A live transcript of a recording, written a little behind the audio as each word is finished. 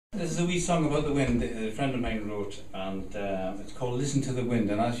This is a wee song about the wind a friend of mine wrote, and it's called Listen to the Wind.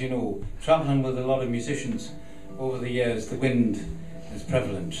 And as you know, travelling with a lot of musicians over the years, the wind is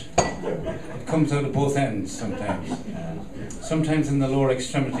prevalent. It comes out of both ends sometimes. Sometimes in the lower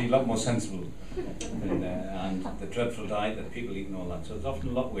extremity, a lot more sensible. And the dreadful diet that people eat and all that. So there's often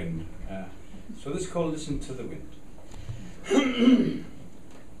a lot of wind. So this is called Listen to the Wind.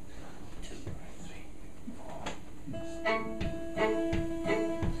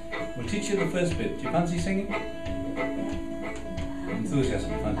 We'll teach you the first bit. Do you fancy singing?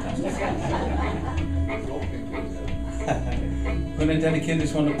 Enthusiasm, fantastic. I'm going to dedicate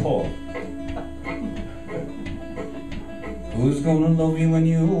this one to Paul. Who's gonna love you when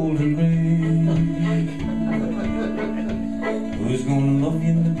you're old and gray? Who's gonna love you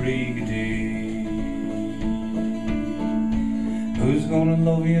in the break of day? Who's gonna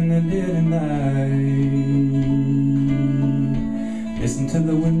love you in the dead of night? Listen to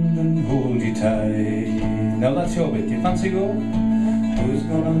the wind and hold you tight. Now that's your bit. Do you fancy go? Who's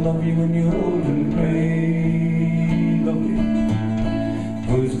gonna love you when you're old and grey? Lovely.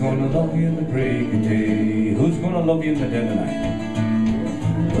 Who's gonna love you in the break of day? Who's gonna love you in the dead of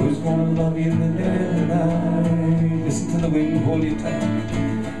night? Who's gonna love you in the dead of night? Listen to the wind, hold you tight.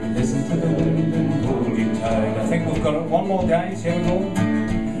 Listen to the wind and hold you tight. I think we've got it. One more, guys. Here we go.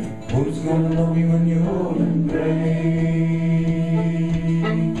 Who's gonna love you when you're old and grey?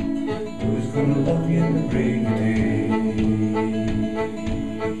 Who's gonna love you in the break of day?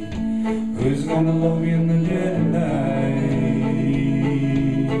 Who's gonna love you in the dead of night?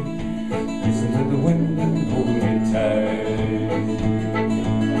 Listen to the wind and hold you tight.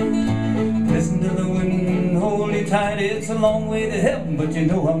 Listen to the wind and hold you tight. It's a long way to heaven, but you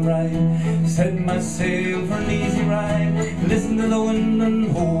know I'm right. Set my sail for an easy ride. Listen to the wind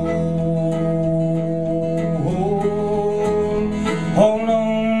and hold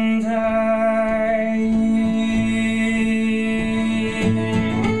on tight.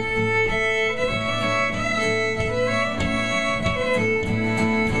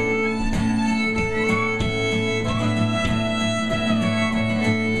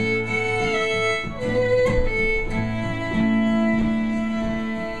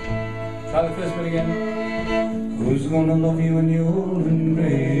 Try the first bit again. Who's gonna love you when you're old and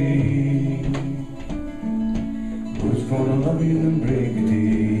grey? Who's gonna love you in the break of day?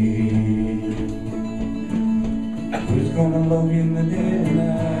 Who's gonna love you in the dead of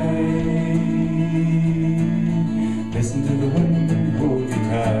night? Listen to the wind and hold you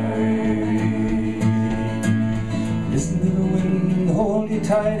tight. Listen to the wind and hold you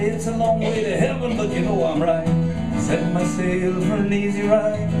tight. It's a long way to heaven, but you know I'm right. Set my sail for an easy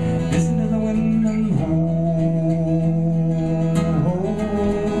ride. Listen to the wind and hold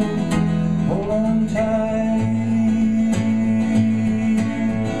on tight.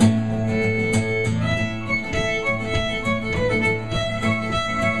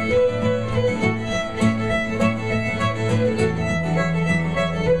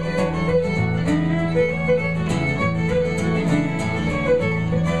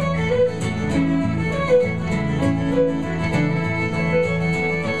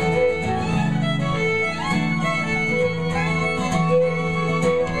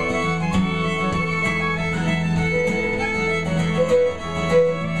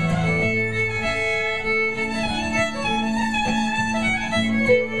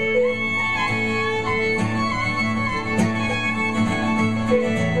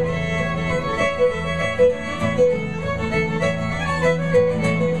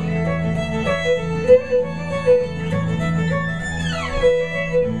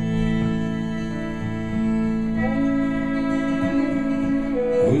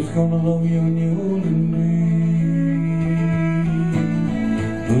 Who's gonna love you when you're old and grey?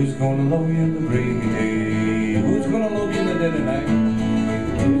 Who's gonna love you in the break of day? Who's gonna love you in the dead of night?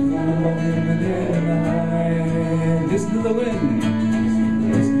 Who's gonna love you in the dead of night? Listen to the wind.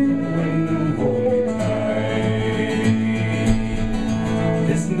 Listen to the wind and hold me tight.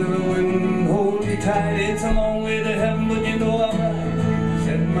 Listen to the wind and hold me tight. It's a long way to heaven, but you know I'm right.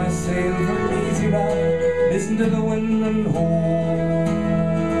 Set my sail for an easy ride. Listen to the wind and hold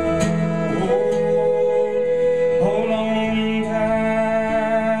on tight.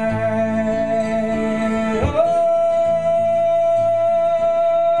 Oh.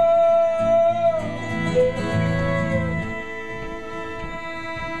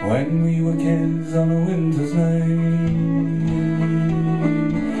 When we were kids on a winter's night,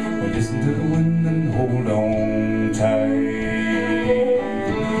 we listened to the wind and hold on tight.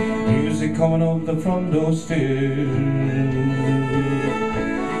 Music coming up the front door stairs.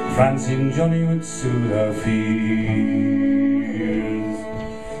 Francie and Johnny would soothe our fears.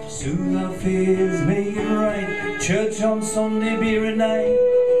 Soothe our fears, make it right. Church on Sunday, beer at night.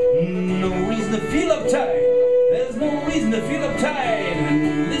 No reason to feel uptight. There's no reason to feel uptight.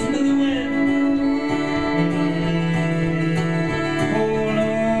 And listen to the wind. Hold on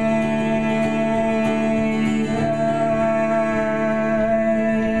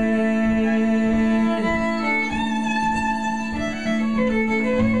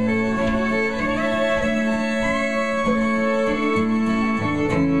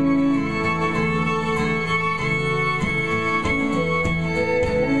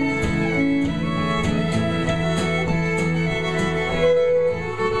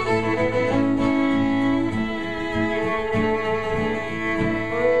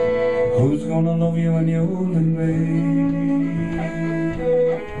Who's gonna love you when you're old and gray?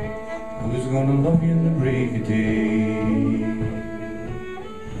 Who's gonna love you in the break of day?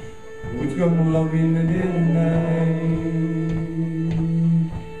 Who's gonna love you in the dead of night?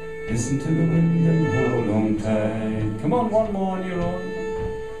 Listen to the wind and hold on tight. Come on, one more on your own.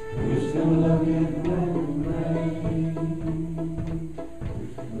 Who's gonna love you in the dead of night?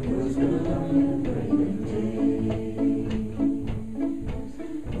 Who's gonna love you in the break of day?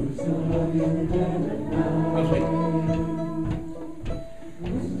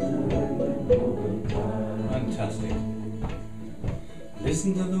 Fantastic.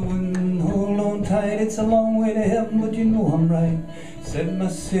 Listen to the wind, hold on tight. It's a long way to heaven, but you know I'm right. Set my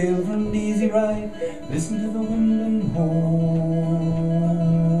sail for an easy ride. Listen to the wind and hold.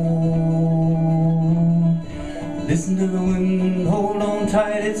 Listen to the wind, hold on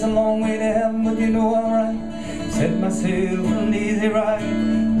tight. It's a long way to heaven, but you know I'm right. Set my sail for an easy ride.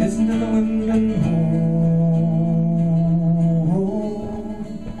 Listen to the wind and hold.